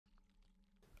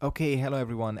Okay, hello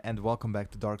everyone, and welcome back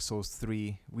to Dark Souls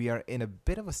 3. We are in a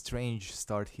bit of a strange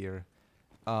start here.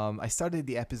 I started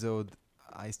the episode,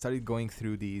 I started going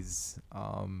through this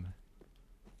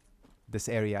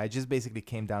area. I just basically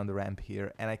came down the ramp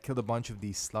here, and I killed a bunch of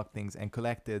these slug things and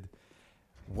collected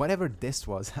whatever this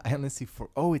was. I honestly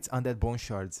oh, it's undead bone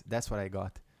shards. That's what I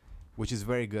got, which is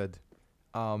very good.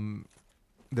 The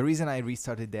reason I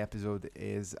restarted the episode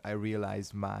is I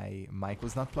realized my mic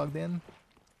was not plugged in.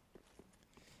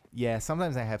 Yeah,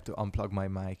 sometimes I have to unplug my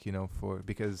mic,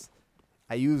 because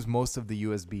I use most of the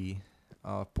USB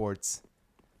ports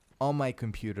on my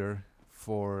computer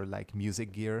for like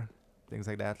music gear, things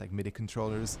like that, like MIDI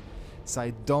controllers. So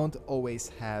I don't always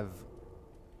have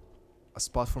a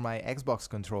spot for my Xbox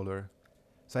controller.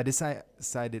 So I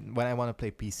decided when I want to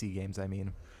play PC games,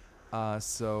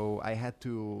 so I had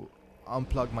to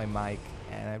unplug my mic,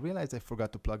 and I realized I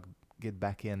forgot to plug it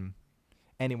back in.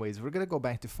 Anyways, we're gonna go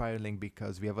back to Firelink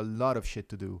because we have a lot of shit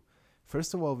to do.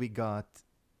 First of all, we got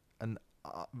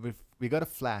a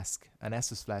flask, an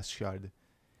Estus flask shard.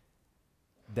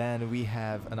 Then we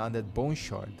have an undead bone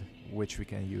shard, which we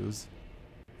can use.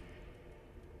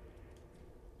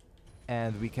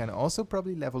 And we can also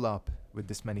probably level up with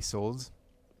this many souls.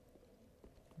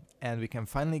 And we can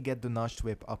finally get the notched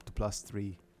whip up to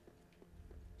 +3.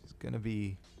 It's gonna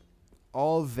be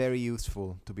all very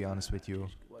useful, to be honest with you.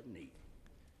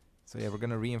 So yeah, we're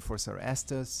gonna reinforce our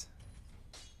Estus,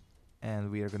 and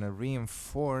we are gonna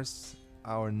reinforce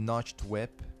our notched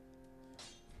whip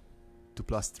to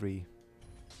 +3.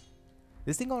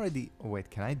 This thing already. Oh wait,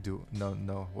 can I do?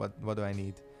 No. What do I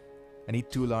need? I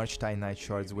need 2 large Titanite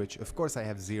shards, which of course I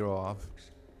have 0 of.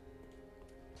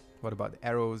 What about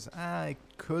arrows? I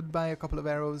could buy a couple of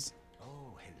arrows.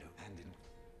 Oh, hello, Andin.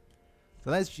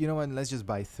 So let's just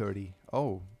buy 30.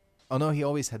 Oh no, he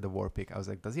always had the war pick. I was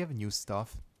like, does he have new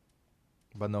stuff?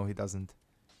 But no, he doesn't.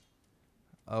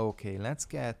 Okay, let's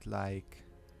get like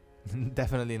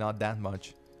definitely not that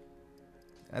much.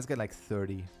 Let's get like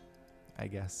 30, I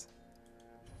guess.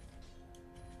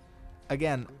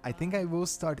 Again, I think I will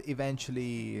start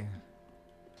eventually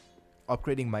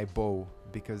upgrading my bow,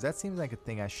 because that seems like a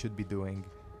thing I should be doing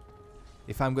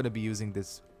if I'm gonna be using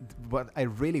this. What I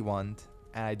really want,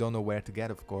 and I don't know where to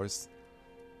get, of course,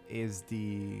 is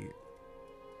the...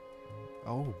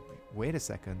 Oh, wait a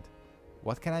second.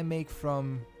 What can I make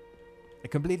from... I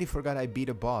completely forgot I beat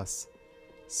a boss.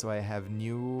 So I have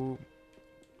new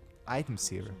items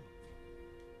here.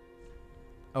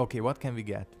 Okay, what can we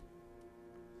get?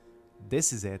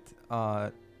 This is it.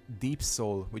 Deep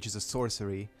Soul, which is a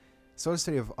sorcery.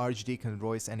 Sorcery of Archdeacon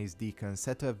Royce and his deacons,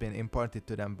 said to have been imparted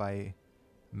to them by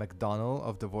MacDonald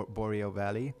of the Boreal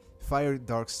Valley. Fire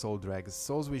dark soul drags.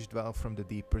 Souls which dwell from the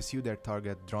deep pursue their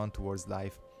target drawn towards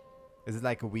life. Is it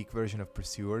like a weak version of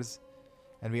Pursuers?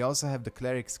 And we also have the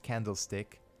Cleric's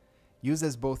Candlestick, used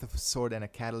as both a sword and a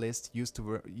catalyst, used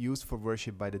for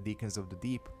worship by the Deacons of the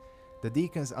Deep. The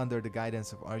Deacons, under the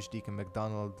guidance of Archdeacon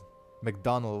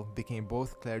MacDonald, became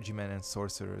both clergymen and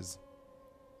sorcerers.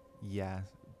 Yeah.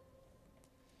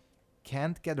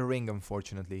 Can't get a ring,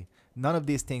 unfortunately. None of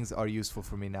these things are useful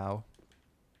for me now.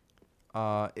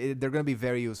 They're gonna be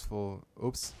very useful.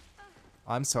 Oops.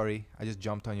 I'm sorry, I just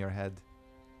jumped on your head.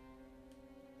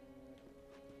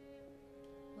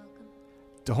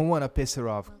 Don't want to piss her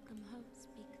off,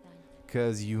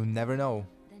 because you never know.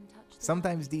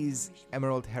 Sometimes these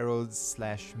Emerald Heralds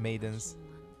 / Maidens...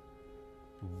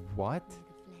 What?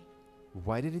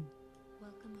 Why did it...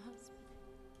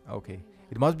 Okay.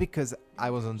 It must be because I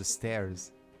was on the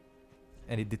stairs,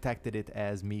 and it detected it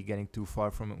as me getting too far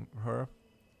from her.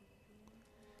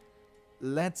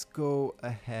 Let's go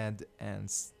ahead and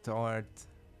start...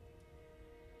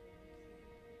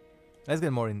 Let's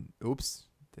get more in... Oops.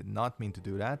 Did not mean to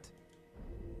do that.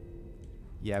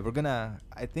 Yeah, we're gonna...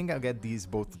 I think I'll get these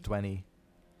both to 20.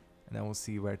 And then we'll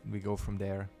see where we go from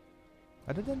there.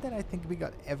 Other than that, I think we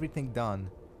got everything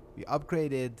done. We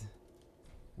upgraded.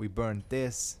 We burned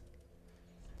this.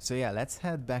 So yeah, let's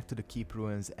head back to the Keep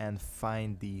Ruins and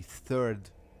find the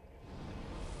 3rd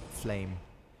flame.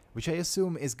 Which I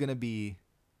assume is gonna be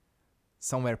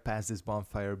somewhere past this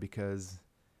bonfire, because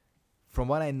from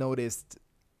what I noticed,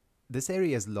 this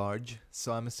area is large,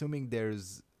 so I'm assuming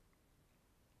there's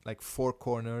like 4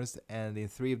 corners, and in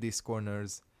 3 of these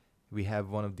corners we have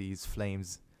one of these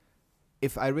flames.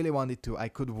 If I really wanted to, I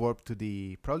could warp to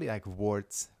the probably like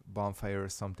Wart's bonfire or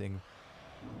something,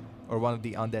 or one of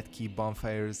the Undead Keep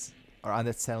bonfires or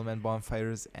Undead Settlement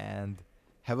bonfires, and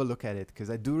have a look at it, because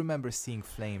I do remember seeing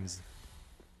flames.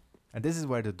 And this is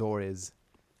where the door is.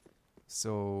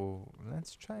 So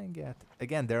let's try and get...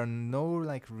 Again, there are no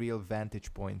like real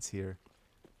vantage points here.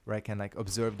 where I can like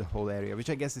observe the whole area, which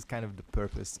I guess is kind of the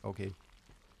purpose. Okay.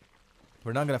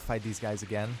 We're not gonna fight these guys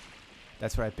again.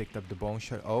 That's where I picked up the bone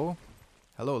shard. Oh,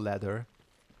 hello leather.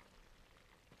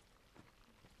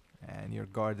 And you're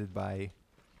guarded by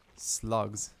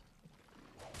slugs.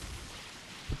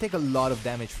 We take a lot of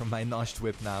damage from my notched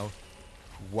whip now.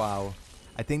 Wow.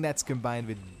 I think that's combined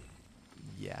with...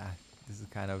 Yeah, this is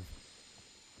kind of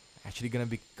actually gonna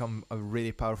become a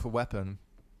really powerful weapon.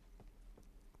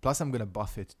 Plus I'm gonna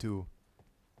buff it too.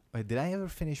 Wait, did I ever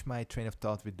finish my train of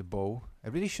thought with the bow? I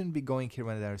really shouldn't be going here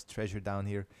when there's treasure down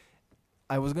here.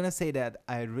 I was gonna say that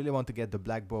I really want to get the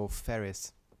black bow of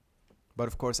Ferris. But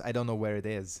of course I don't know where it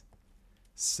is.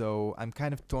 So I'm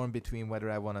kind of torn between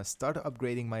whether I want to start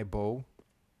upgrading my bow,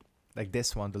 like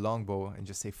this one, the longbow, and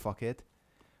just say fuck it,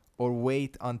 or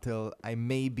wait until I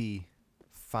maybe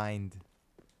find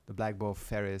the black bow of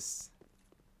Ferris.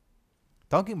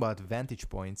 Talking about vantage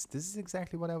points, this is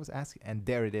exactly what I was asking, and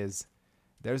there it is.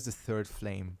 There's the third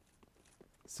flame.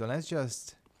 So let's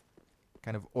just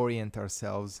kind of orient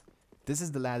ourselves. This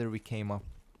is the ladder we came up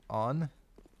on.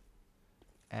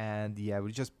 And yeah,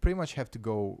 we just pretty much have to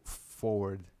go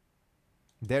forward.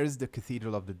 There's the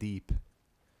Cathedral of the Deep.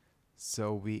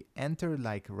 So we enter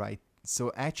like right.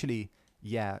 So actually,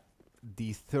 yeah,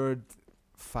 the third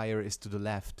fire is to the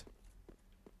left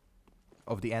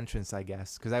of the entrance, I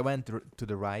guess. Because I went to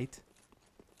the right.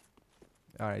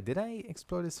 Alright, did I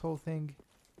explore this whole thing?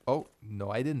 Oh,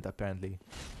 no, I didn't apparently.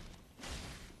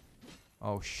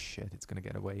 Oh shit, it's gonna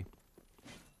get away.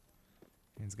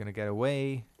 It's gonna get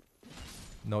away.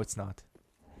 No, it's not.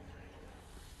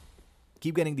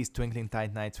 Keep getting these twinkling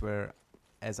titanites where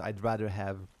as I'd rather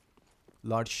have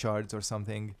large shards or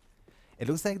something. It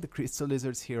looks like the crystal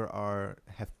lizards here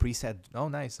have preset... Oh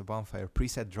nice, a bonfire.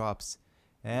 Preset drops.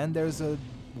 And there's a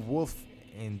wolf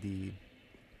in the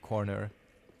corner.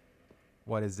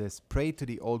 What is this? Pray to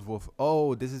the old wolf.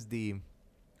 Oh, this is the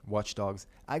watchdogs.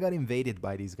 I got invaded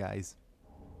by these guys.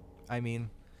 I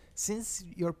mean, since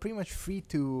you're pretty much free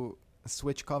to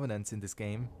switch covenants in this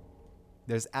game,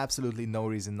 there's absolutely no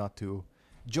reason not to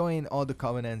join all the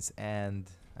covenants and...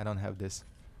 I don't have this.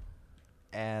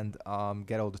 And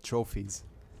get all the trophies.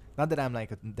 Not that I'm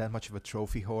like that much of a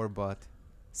trophy whore, but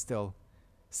still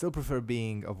prefer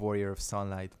being a warrior of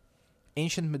sunlight.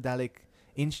 Ancient medallion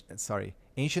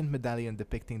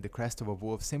depicting the crest of a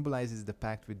wolf symbolizes the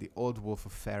pact with the old wolf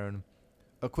of Farron,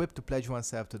 equipped to pledge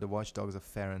oneself to the watchdogs of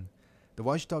Farron. The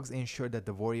watchdogs ensure that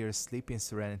the warriors sleep in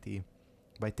serenity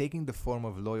by taking the form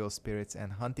of loyal spirits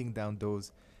and hunting down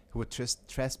those who would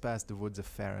trespass the woods of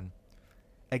Farron.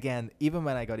 Again, even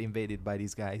when I got invaded by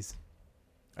these guys,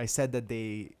 I said that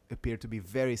they appear to be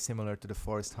very similar to the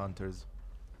forest hunters.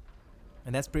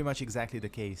 And that's pretty much exactly the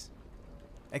case.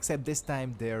 Except this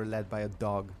time they're led by a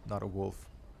dog, not a wolf.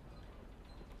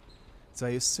 So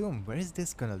I assume, where is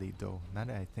this gonna lead though, now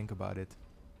that I think about it?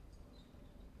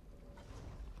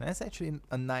 That's actually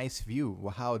a nice view.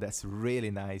 Wow, that's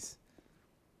really nice.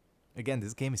 Again,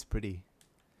 this game is pretty.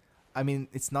 I mean,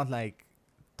 it's not like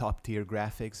top tier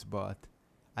graphics, but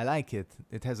I like it.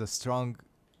 It has a strong,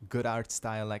 good art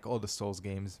style like all the Souls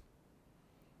games.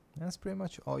 That's pretty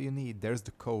much all you need. There's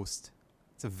the coast.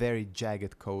 It's a very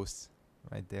jagged coast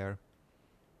right there.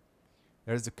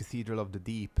 There's the Cathedral of the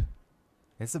Deep.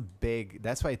 It's a big...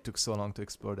 That's why it took so long to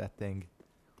explore that thing.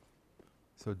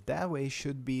 So that way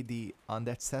should be the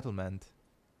undead settlement.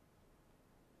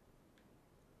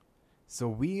 So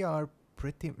we are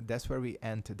pretty... That's where we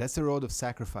enter. That's the Road of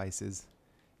Sacrifices.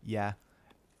 Yeah.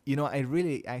 You know, I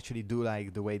really actually do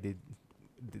like the way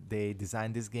they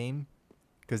designed this game.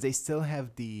 Because they still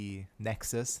have the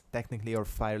Nexus, technically, or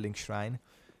Firelink Shrine.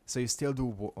 So you still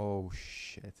do... Oh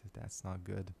shit, that's not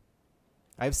good.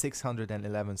 I have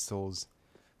 611 souls.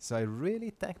 So I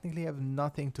really technically have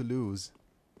nothing to lose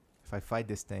if I fight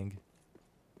this thing.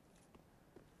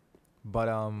 But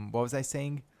what was I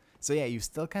saying? So yeah, you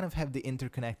still kind of have the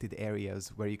interconnected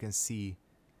areas where you can see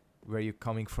where you're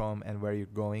coming from and where you're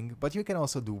going. But you can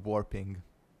also do warping.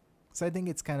 So I think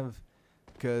it's kind of...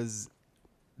 Because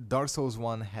Dark Souls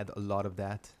 1 had a lot of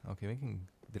that. Okay, we can...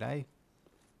 Did I...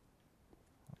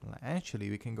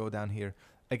 Actually, we can go down here.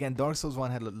 Again, Dark Souls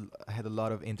 1 had a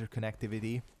lot of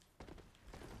interconnectivity.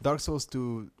 Dark Souls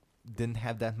 2 didn't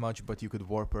have that much, but you could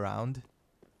warp around.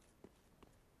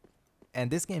 And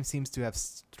this game seems to have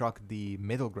struck the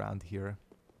middle ground here.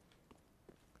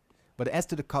 But as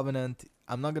to the Covenant,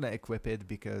 I'm not gonna equip it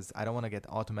because I don't want to get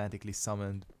automatically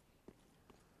summoned.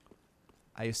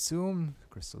 I assume...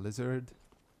 Crystal Lizard.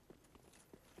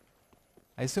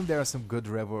 I assume there are some good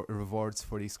rewards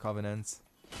for these Covenants.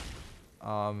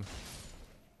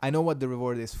 I know what the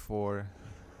reward is for.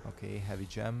 Okay, Heavy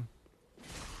Gem.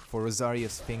 for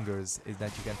Rosario's fingers is that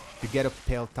if you get a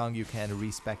pale tongue, you can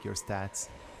respec your stats,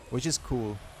 which is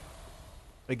cool.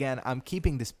 Again, I'm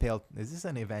keeping this pale. Is this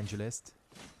an evangelist?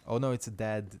 Oh no, it's a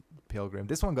dead pilgrim.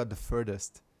 This one got the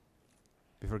furthest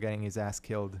before getting his ass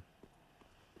killed.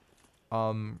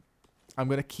 I'm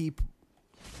gonna keep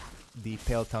the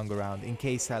pale tongue around in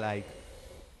case I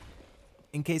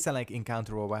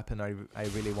encounter a weapon I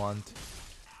really want,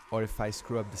 or if I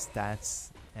screw up the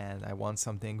stats and I want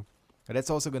something. But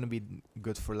that's also gonna be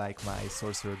good for like my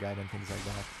sorcerer guide and things like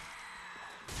that.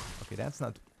 Okay, that's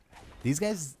not. These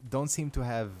guys don't seem to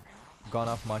have gone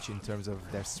up much in terms of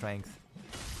their strength.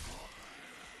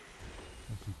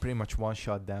 I can pretty much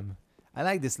one-shot them. I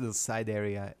like this little side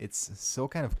area. It's so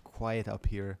kind of quiet up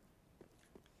here.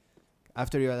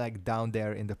 After you're like down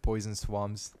there in the poison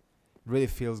swamps, it really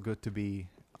feels good to be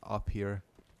up here.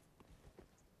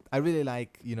 I really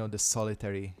like, you know, the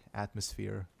solitary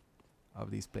atmosphere of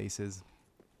these places.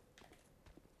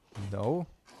 No?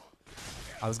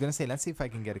 I was gonna say, let's see if I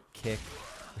can get a kick.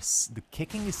 The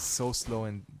kicking is so slow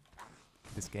in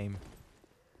this game.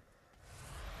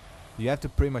 You have to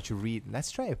pretty much read.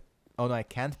 Let's try it. Oh no, I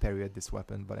can't parry with this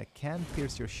weapon, but I can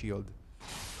pierce your shield.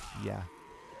 Yeah.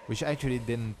 Which actually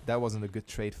didn't... That wasn't a good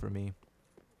trade for me.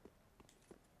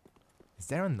 Is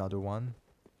there another one?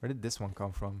 Where did this one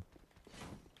come from?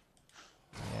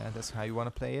 Yeah, that's how you want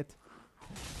to play it.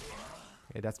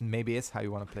 Okay, that's maybe it's how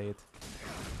you want to play it.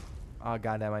 Oh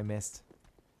goddamn, I missed.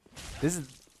 This is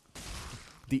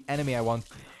the enemy I want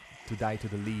to die to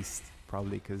the least,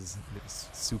 probably, because it's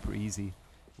super easy.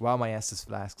 Wow, my Estus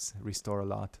flasks restore a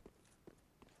lot.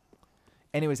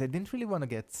 Anyways, I didn't really want to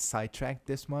get sidetracked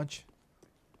this much.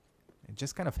 It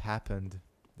just kind of happened.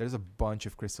 There's a bunch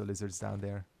of crystal lizards down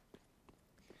there.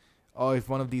 Oh, if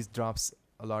one of these drops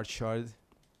a large shard,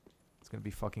 it's gonna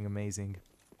be fucking amazing.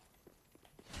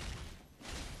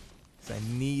 So I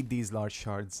need these large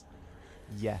shards.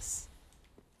 Yes.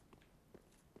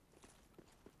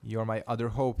 You're my other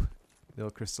hope,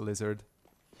 little crystal lizard.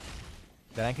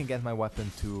 Then I can get my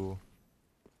weapon to...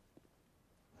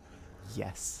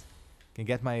 Yes. Can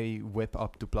get my whip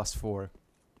up to +4.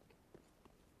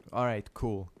 Alright,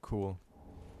 cool, cool.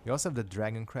 We also have the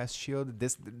dragon crest shield.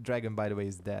 This dragon, by the way,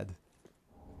 is dead.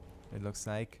 It looks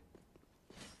like.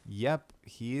 Yep,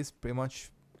 he is pretty much...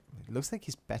 It looks like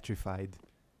he's petrified.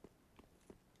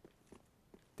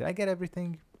 Did I get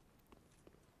everything?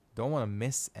 Don't want to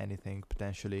miss anything,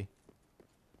 potentially.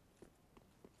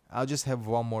 I'll just have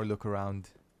one more look around.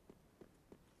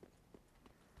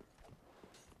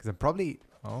 Because I'm probably...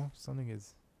 Oh, something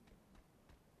is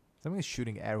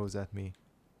shooting arrows at me.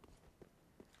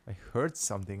 I heard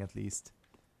something at least.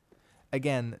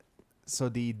 Again, so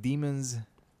the demons...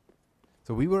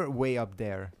 So we were way up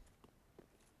there.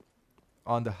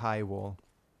 On the high wall.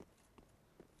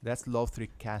 That's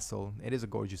Lothric Castle. It is a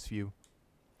gorgeous view.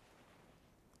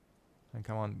 And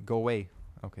come on, go away.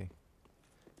 Okay.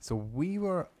 So we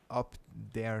were up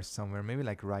there somewhere. Maybe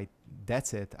like right...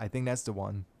 That's it. I think that's the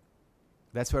one.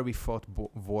 That's where we fought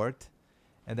Vort.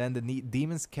 And then the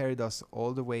demons carried us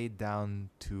all the way down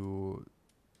to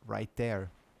right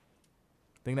there.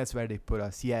 I think that's where they put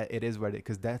us. Yeah, it is where they...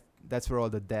 Because that's where all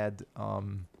the dead...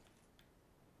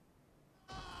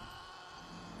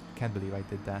 Can't believe I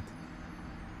did that.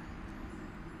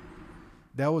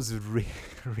 That was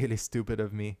really stupid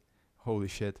of me. Holy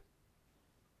shit.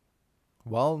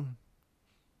 Well...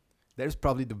 There's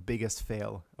probably the biggest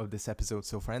fail of this episode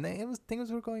so far. And things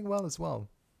were going well as well.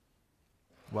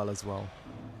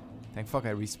 Thank fuck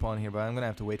I respawn here, but I'm gonna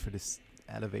have to wait for this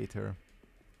elevator.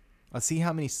 I'll see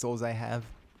how many souls I have.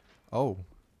 Oh.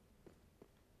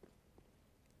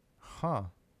 Huh.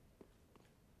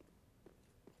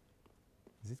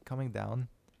 Is it coming down?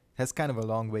 That's kind of a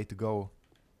long way to go.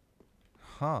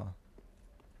 Huh.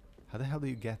 How the hell do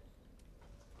you get...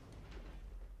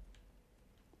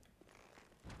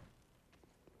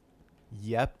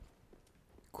 Yep.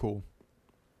 Cool.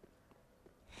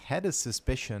 Had a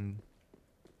suspicion,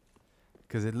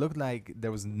 because it looked like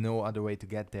there was no other way to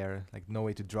get there, like no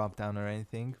way to drop down or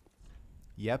anything.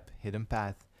 Yep, hidden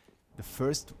path. The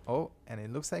first... Oh, and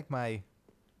it looks like my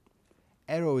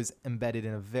arrow is embedded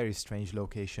in a very strange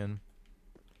location.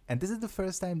 And this is the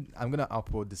first time I'm gonna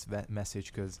upload this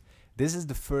message, because this is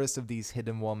the first of these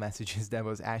hidden wall messages that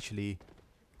was actually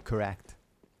correct.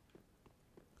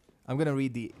 I'm gonna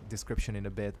read the description in a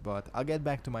bit, but I'll get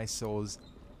back to my souls.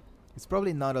 It's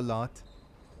probably not a lot,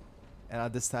 and I'll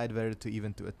decide whether to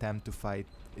even attempt to fight.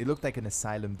 It looked like an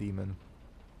asylum demon.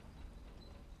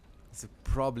 It's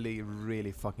probably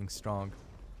really fucking strong.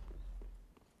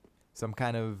 So I'm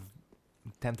kind of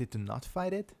tempted to not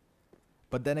fight it.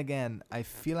 But then again, I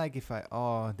feel like if I...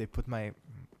 Oh, they put my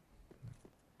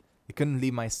I couldn't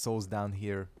leave my souls down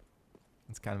here.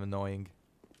 It's kind of annoying.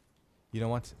 You know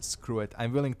what? Screw it.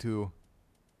 I'm willing to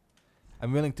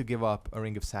give up a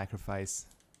Ring of Sacrifice.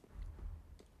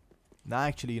 No,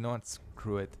 actually, you know what?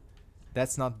 Screw it.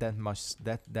 That's not that much.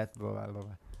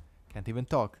 Can't even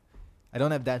talk. I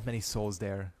don't have that many souls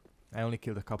there. I only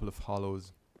killed a couple of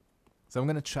hollows. So I'm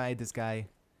gonna try this guy.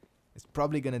 It's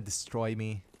probably gonna destroy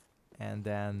me. And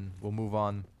then we'll move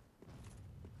on.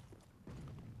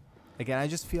 Again, I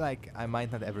just feel like I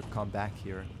might not ever come back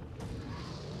here.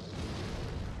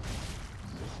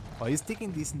 Oh, he's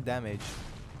taking decent damage.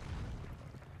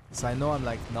 So I know I'm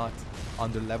like not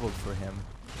under-leveled for him.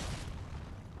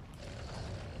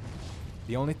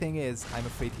 The only thing is, I'm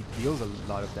afraid he deals a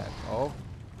lot of that. Oh.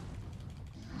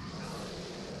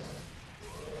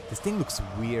 This thing looks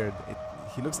weird.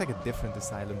 He looks like a different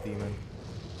Asylum Demon.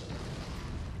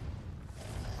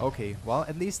 Okay, well,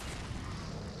 at least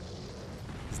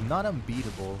he's not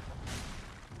unbeatable.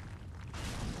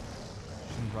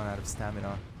 Shouldn't run out of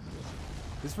stamina.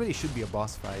 This really should be a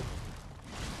boss fight.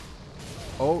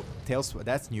 Oh, Tailsword,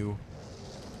 that's new.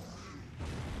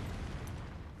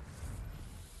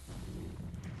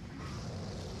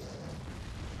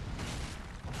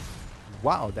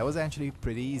 Wow, that was actually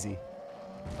pretty easy.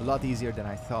 A lot easier than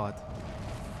I thought.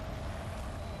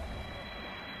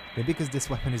 Maybe because this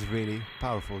weapon is really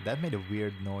powerful. That made a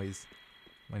weird noise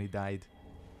when he died.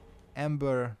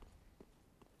 Ember.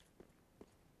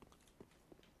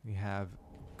 We have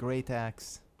Great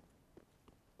Axe.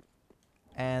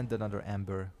 And another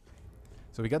Ember.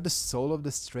 So we got the Soul of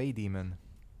the Stray Demon.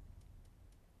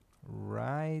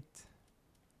 Right.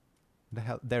 The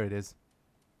hell? There it is.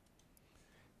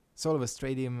 Soul of a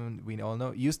Stray Demon, we all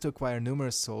know. Used to acquire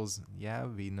numerous souls. Yeah,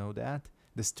 we know that.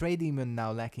 The Stray Demon,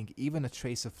 now lacking even a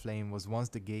trace of flame, was once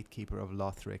the gatekeeper of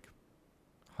Lothric.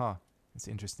 Huh. It's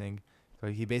interesting. So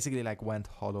he basically like went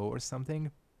hollow or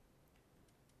something.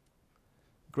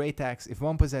 Great Axe. If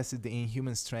one possesses the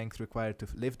inhuman strength required to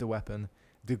lift the weapon,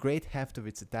 the great heft of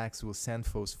its attacks will send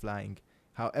foes flying.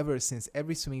 However, since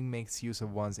every swing makes use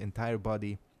of one's entire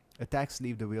body, attacks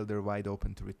leave the wielder wide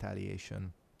open to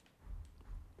retaliation.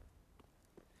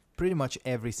 Pretty much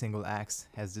every single axe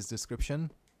has this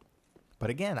description. But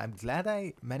again, I'm glad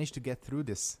I managed to get through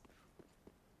this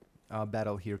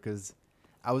battle here, because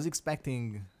I was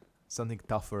expecting something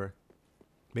tougher.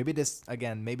 Maybe this,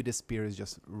 again, maybe this spear is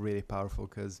just really powerful,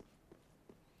 because...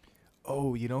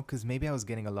 Oh, you know, because maybe I was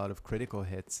getting a lot of critical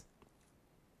hits.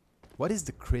 What is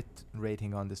the crit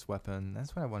rating on this weapon?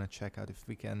 That's what I want to check out if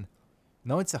we can...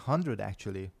 No, it's 100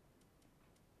 actually.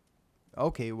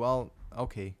 Okay, well,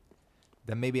 okay.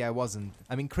 Then maybe I wasn't.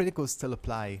 I mean, criticals still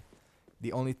apply.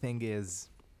 The only thing is...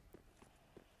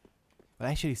 Well,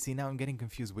 actually, see, now I'm getting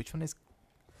confused. Which one is...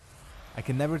 I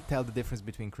can never tell the difference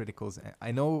between criticals.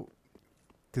 I know...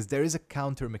 Because there is a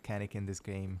counter mechanic in this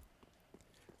game.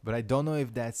 But I don't know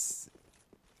if that's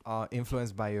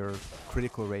influenced by your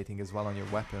critical rating as well on your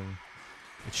weapon.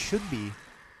 It should be.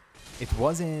 It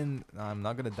was in... I'm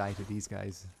not gonna die to these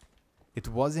guys. It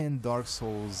was in Dark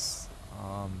Souls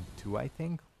 2, I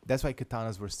think. That's why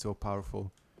katanas were so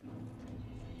powerful.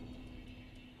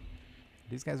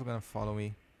 These guys are gonna follow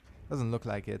me. Doesn't look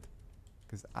like it.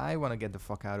 Because I want to get the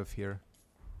fuck out of here.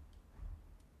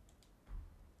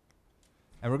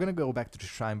 And we're gonna go back to the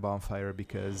Shrine Bonfire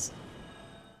because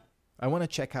I want to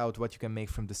check out what you can make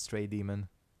from the Stray Demon.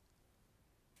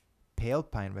 Pale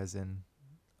Pine Resin.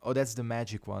 Oh, that's the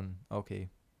magic one. Okay.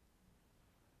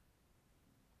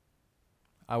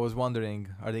 I was wondering,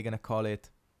 are they gonna call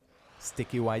it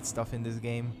sticky white stuff in this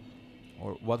game?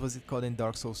 Or what was it called in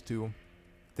Dark Souls 2? I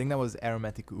think that was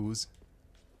aromatic ooze.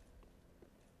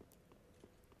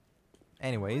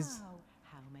 Anyways.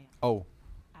 Oh.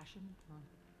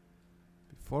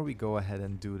 Before we go ahead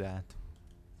and do that.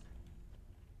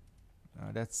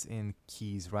 That's in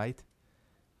Keys, right?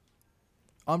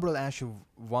 Umbral Ash of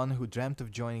one who dreamt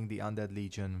of joining the Undead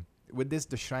Legion. With this,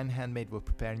 the Shrine Handmaid will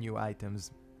prepare new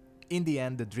items. In the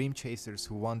end, the Dream Chasers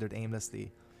who wandered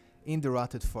aimlessly in the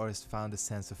rotted forest found a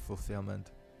sense of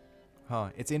fulfillment.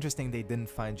 Huh, it's interesting they didn't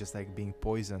find just like being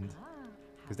poisoned.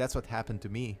 Because that's what happened to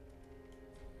me.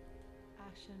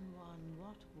 Ashen one,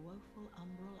 what woeful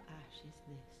umbral ash is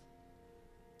this?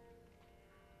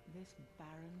 This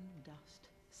barren dust,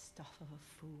 stuff of a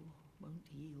fool, won't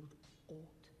yield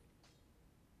aught.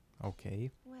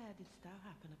 Okay. Where didst thou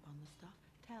happen upon the stuff?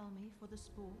 Tell me for the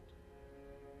sport.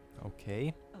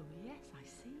 Okay. Oh yes, I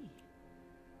see.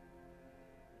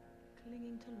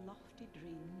 Clinging to lofty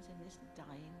dreams in this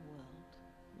dying world,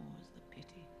 more's the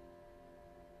pity.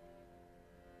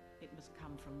 It must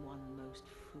come from one most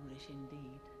foolish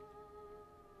indeed.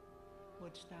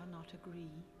 Wouldst thou not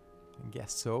agree? I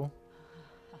guess so.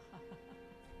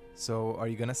 So, are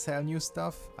you gonna sell new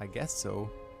stuff? I guess so.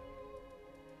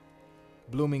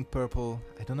 Blooming Purple.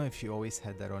 I don't know if she always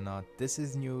had that or not. This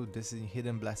is new. This is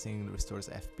Hidden Blessing, restores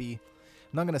FP.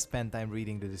 I'm not gonna spend time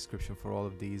reading the description for all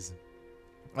of these.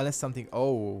 Unless something...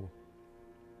 Oh.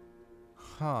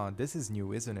 Huh, this is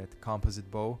new, isn't it? Composite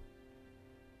bow.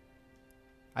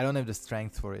 I don't have the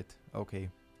strength for it. Okay.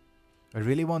 I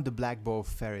really want the black bow of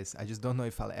Ferris. I just don't know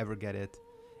if I'll ever get it.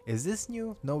 Is this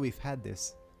new? No, we've had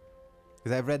this.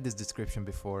 Because I've read this description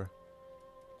before.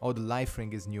 Oh, the life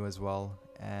ring is new as well.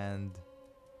 And...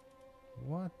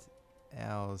 what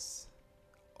else?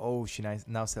 Oh, she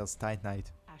now sells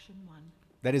Titanite. Ashen one.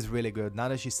 That is really good. Now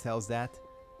that she sells that,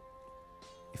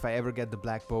 if I ever get the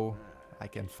black bow, I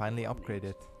can finally upgrade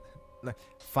it. Like,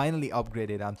 finally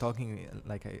upgrade it. I'm talking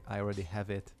like I already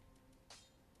have it.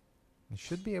 I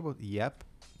should be able... Yep.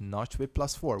 Notch with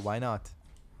 +4. Why not?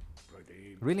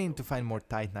 Really need to find more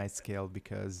Titanite scale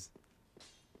because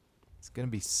it's gonna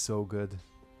be so good.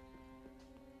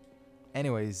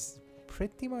 Anyways,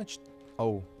 pretty much...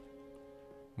 Oh.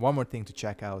 One more thing to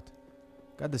check out.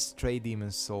 Got the Stray Demon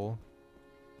Soul.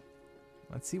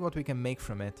 Let's see what we can make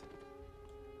from it.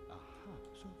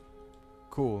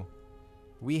 Cool.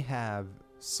 We have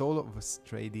Soul of a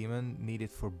Stray Demon needed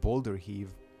for Boulder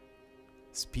Heave.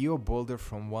 Spew a boulder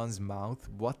from one's mouth.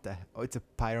 What the... Oh, it's a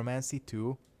pyromancy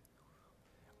too.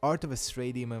 Art of a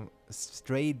Stray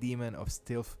Demon of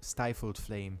Stifled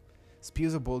Flame.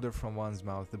 Spews a boulder from one's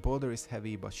mouth. The boulder is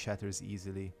heavy but shatters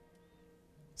easily.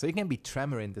 So you can be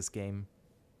Tremor in this game.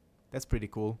 That's pretty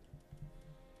cool.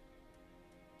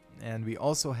 And we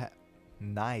also have...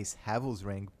 Nice. Havel's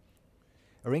Ring.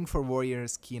 A ring for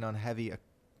warriors keen on heavy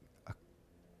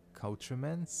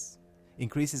accoutrements.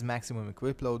 Increases maximum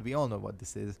equip load. We all know what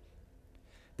this is.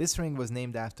 This ring was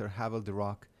named after Havel the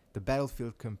Rock, the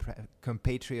battlefield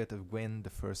compatriot of Gwyn, the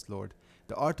First Lord.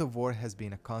 The art of war has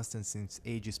been a constant since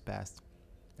ages past,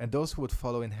 and those who would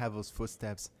follow in Havel's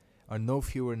footsteps are no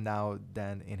fewer now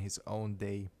than in his own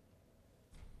day.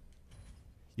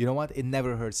 You know what? It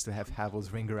never hurts to have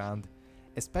Havel's ring around,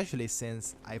 especially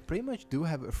since I pretty much do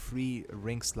have a free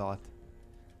ring slot.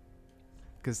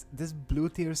 Because this blue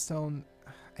tier stone,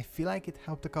 I feel like it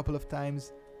helped a couple of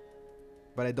times,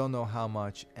 but I don't know how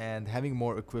much, and having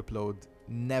more equip load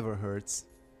never hurts.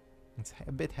 It's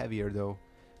a bit heavier though,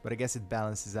 but I guess it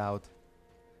balances out.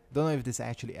 Don't know if this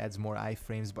actually adds more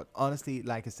iframes, but honestly,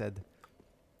 like I said,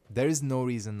 there is no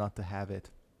reason not to have it.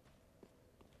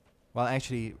 Well,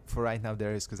 actually, for right now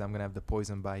there is, because I'm gonna have the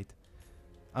poison bite.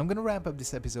 I'm gonna wrap up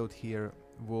this episode here.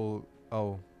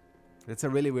 Oh, that's a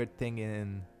really weird thing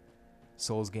in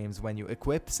Souls games. When you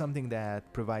equip something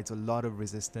that provides a lot of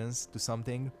resistance to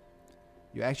something,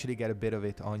 you actually get a bit of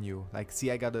it on you. Like,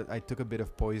 see, I took a bit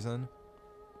of poison.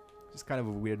 Just kind of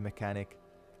a weird mechanic.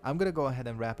 I'm gonna go ahead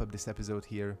and wrap up this episode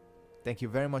here. Thank you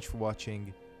very much for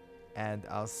watching, and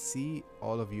I'll see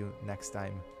all of you next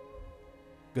time.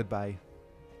 Goodbye.